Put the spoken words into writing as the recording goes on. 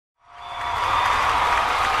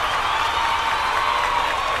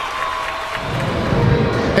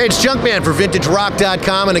Hey, it's Junkman for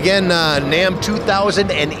VintageRock.com, and again, NAMM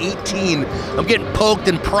 2018. I'm getting poked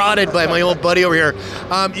and prodded by my old buddy over here.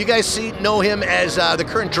 You guys know him as the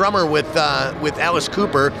current drummer with Alice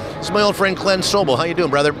Cooper. It's my old friend Glen Sobel. How you doing,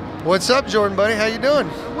 brother? What's up, Jordan, buddy? How you doing?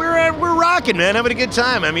 We're rocking, man. Having a good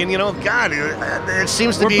time. I mean, you know, God, it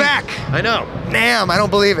seems to be. We're back. I know. NAMM, I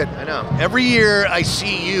don't believe it. I know. Every year I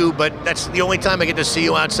see you, but that's the only time I get to see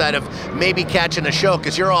you outside of maybe catching a show,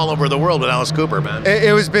 because you're all over the world with Alice Cooper, man.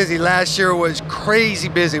 It was busy. Last year was crazy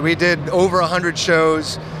busy. We did over 100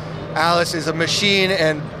 shows. Alice is a machine,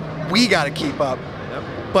 and we got to keep up. Yep.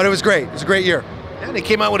 But it was great. It was a great year. And he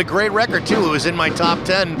came out with a great record too. It was in my top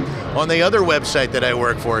 10 on the other website that I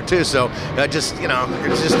work for too. So just, you know,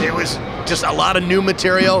 it was just a lot of new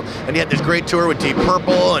material. And you had this great tour with Deep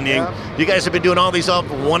Purple, and you guys have been doing all these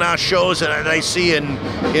one-hour shows that I see in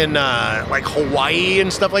like Hawaii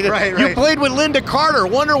and stuff like that. Right. You played with Linda Carter,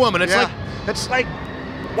 Wonder Woman. It's like,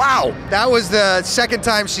 wow. That was the second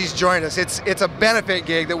time she's joined us. It's a benefit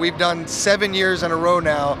gig that we've done 7 years in a row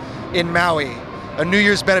now in Maui. A New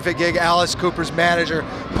Year's benefit gig. Alice Cooper's manager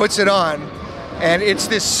puts it on, and it's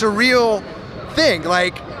this surreal thing.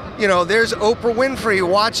 Like, you know, there's Oprah Winfrey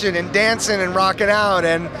watching and dancing and rocking out,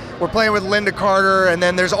 and we're playing with Linda Carter, and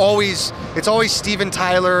then it's always Steven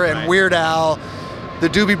Tyler and Weird Al, the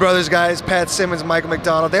Doobie Brothers guys, Pat Simmons, Michael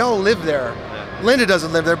McDonald. They all live there. Linda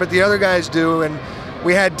doesn't live there, but the other guys do. And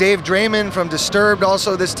we had Dave Draymond from Disturbed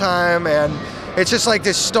also this time, and it's just like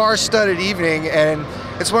this star-studded evening, and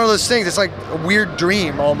it's one of those things, it's like a weird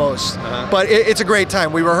dream almost. But it's a great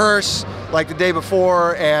time. We rehearse like the day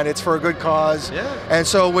before, and it's for a good cause. Yeah. And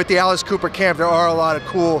so with the Alice Cooper camp, there are a lot of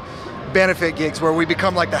cool benefit gigs where we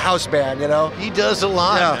become like the house band, you know? He does a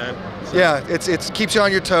lot, man. So. Yeah, it keeps you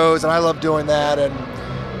on your toes, and I love doing that, and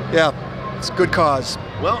yeah, it's a good cause.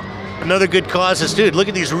 Well, another good cause is, dude, look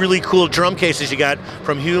at these really cool drum cases you got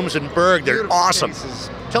from Humes and Berg. They're beautiful awesome.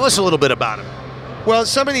 Cases. Tell us a little bit about them. Well,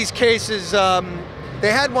 some of these cases,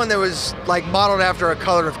 they had one that was like modeled after a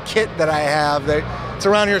color of kit that I have. It's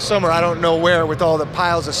around here somewhere, I don't know where, with all the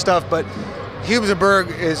piles of stuff, but Humes & Berg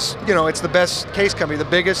is, you know, it's the best case company, the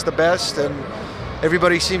biggest, the best, and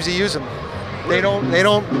everybody seems to use them. They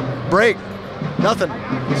don't break, nothing.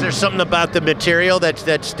 Is there something about the material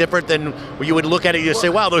that's different than where you would look at it and you say,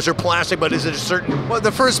 wow, those are plastic, but is it a certain? Well,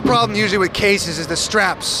 the first problem usually with cases is the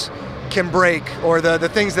straps can break, or the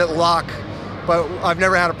things that lock. But I've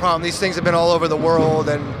never had a problem. These things have been all over the world,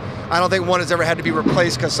 and I don't think one has ever had to be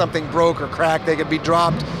replaced because something broke or cracked. They can be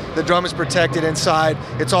dropped. The drum is protected inside.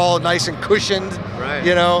 It's all nice and cushioned,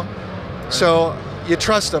 you know? Right. So you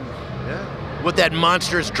trust them. Yeah. With that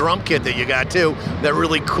monstrous drum kit that you got too, that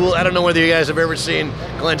really cool, I don't know whether you guys have ever seen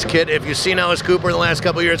Glen's kit. If you've seen Alice Cooper in the last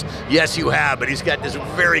couple of years, yes you have, but he's got this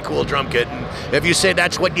very cool drum kit. And if you say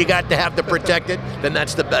that's what you got to have to protect it, then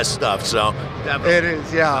that's the best stuff, so. Definitely. It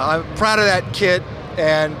is, yeah. I'm proud of that kit,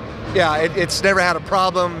 and yeah, it's never had a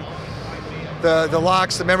problem. The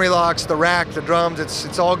locks, the memory locks, the rack, the drums,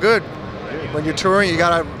 it's all good. When you're touring, you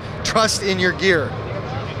gotta trust in your gear,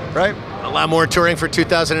 right? A lot more touring for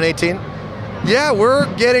 2018? Yeah, we're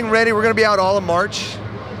getting ready. We're gonna be out all of March.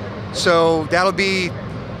 So that'll be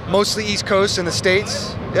mostly East Coast in the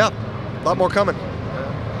States. Yeah, a lot more coming.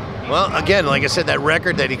 Well, again, like I said, that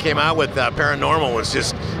record that he came out with, Paranormal,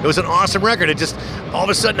 it was an awesome record. It just, all of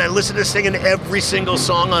a sudden I listened to singing every single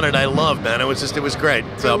song on it I loved, man. It was great.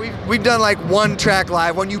 So we've done like one track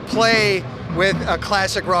live. When you play with a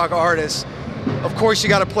classic rock artist, of course you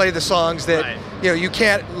got to play the songs that, you know, you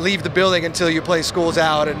can't leave the building until you play School's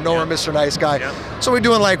Out and No More Mr. Nice Guy. So we're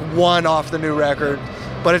doing like one off the new record,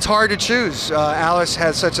 but it's hard to choose. Alice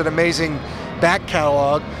has such an amazing back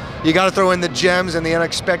catalog. You got to throw in the gems and the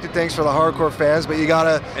unexpected things for the hardcore fans, but you got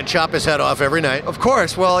to... And chop his head off every night. Of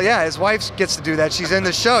course. Well, yeah, his wife gets to do that. She's in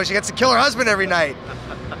the show. She gets to kill her husband every night.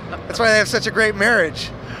 That's why they have such a great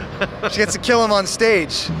marriage. She gets to kill him on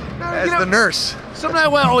stage as the nurse. Something I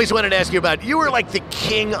always wanted to ask you about. You were like the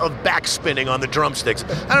king of backspinning on the drumsticks.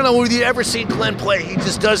 I don't know, have you ever seen Glen play? He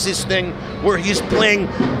just does this thing where he's playing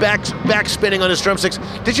backspinning on his drumsticks.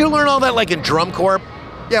 Did you learn all that like in drum corps?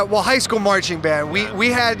 Yeah, well, high school marching band. We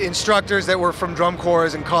had instructors that were from drum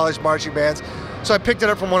corps and college marching bands. So I picked it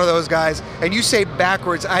up from one of those guys. And you say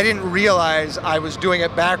backwards, I didn't realize I was doing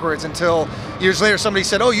it backwards until years later somebody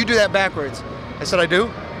said, oh, you do that backwards. I said, I do?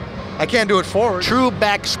 I can't do it forward. True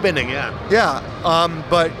backspinning, yeah. Yeah,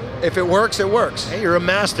 but if it works, it works. Hey, you're a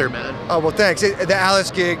master, man. Oh, well, thanks. The Alice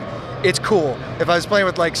gig, it's cool. If I was playing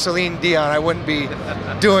with like Celine Dion, I wouldn't be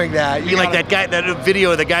doing that. You like that guy, that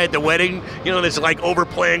video of the guy at the wedding, you know, that's like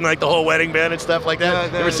overplaying like the whole wedding band and stuff like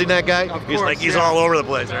that? You ever seen that guy? He's all over the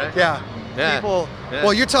place, right? Yeah. Yeah. People. Yeah.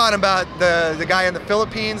 Well, you're talking about the guy in the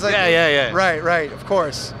Philippines. Like, Yeah. Right. Of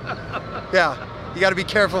course. Yeah. You got to be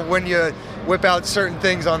careful when you whip out certain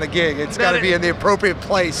things on the gig. It's got to be in the appropriate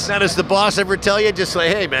place. Now, does the boss ever tell you, just like,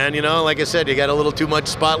 hey, man, you know, like I said, you got a little too much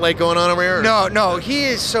spotlight going on over here? No, he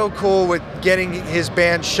is so cool with getting his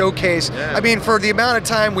band showcased. Yeah. I mean, for the amount of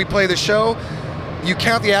time we play the show, you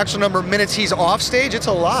count the actual number of minutes he's off stage, it's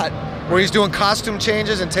a lot. Where he's doing costume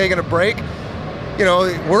changes and taking a break. You know,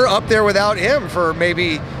 we're up there without him for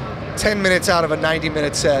maybe 10 minutes out of a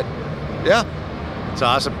 90-minute set. Yeah. It's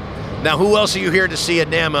awesome. Now, who else are you here to see at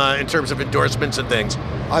NAMM in terms of endorsements and things?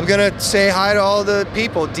 I'm gonna say hi to all the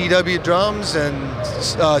people, DW Drums and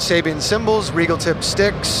Sabian Cymbals, Regal Tip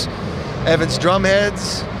Sticks, Evans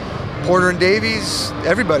Drumheads, Porter and Davies,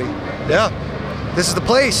 everybody. Yeah, this is the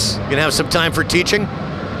place. You gonna have some time for teaching?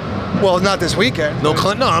 Well, not this weekend. No,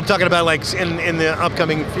 I'm talking about like in the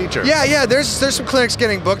upcoming future. Yeah, there's some clinics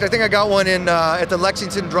getting booked. I think I got one in at the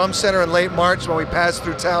Lexington Drum Center in late March when we passed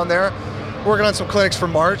through town there. Working on some clinics for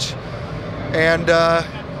March. And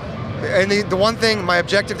the one thing, my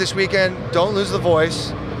objective this weekend, don't lose the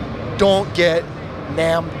voice, don't get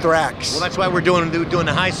NAMM thrax. Well, that's why we're doing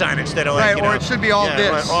the high sign instead of like, right, you or know, it should be all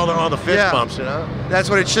this. Right, all the fist bumps, you know? That's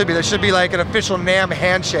what it should be. There should be like an official NAMM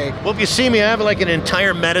handshake. Well, if you see me, I have like an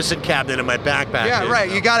entire medicine cabinet in my backpack. Yeah, dude, right.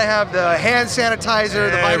 so. You got to have the hand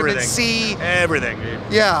sanitizer, the vitamin C. Everything, dude.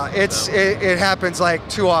 Yeah, it happens like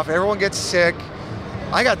too often. Everyone gets sick.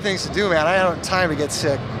 I got things to do, man. I don't have time to get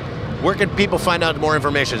sick. Where can people find out more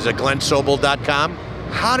information? Is it glensobel.com?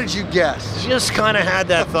 How did you guess? Just kind of had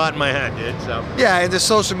that thought in my head, dude. So. Yeah, and the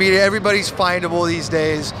social media, everybody's findable these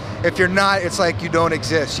days. If you're not, it's like you don't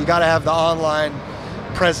exist. You got to have the online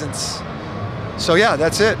presence. So yeah,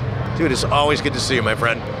 that's it. Dude, it's always good to see you, my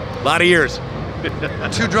friend. A lot of years.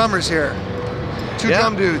 2 drummers here. 2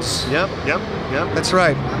 drum dudes. Yep. That's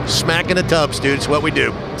right. Smacking the tubs, dude. It's what we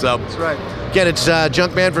do. So. That's right. Again, it's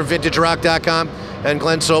Junkman from VintageRock.com and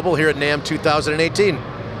Glen Sobel here at NAMM 2018.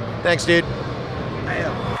 Thanks, dude.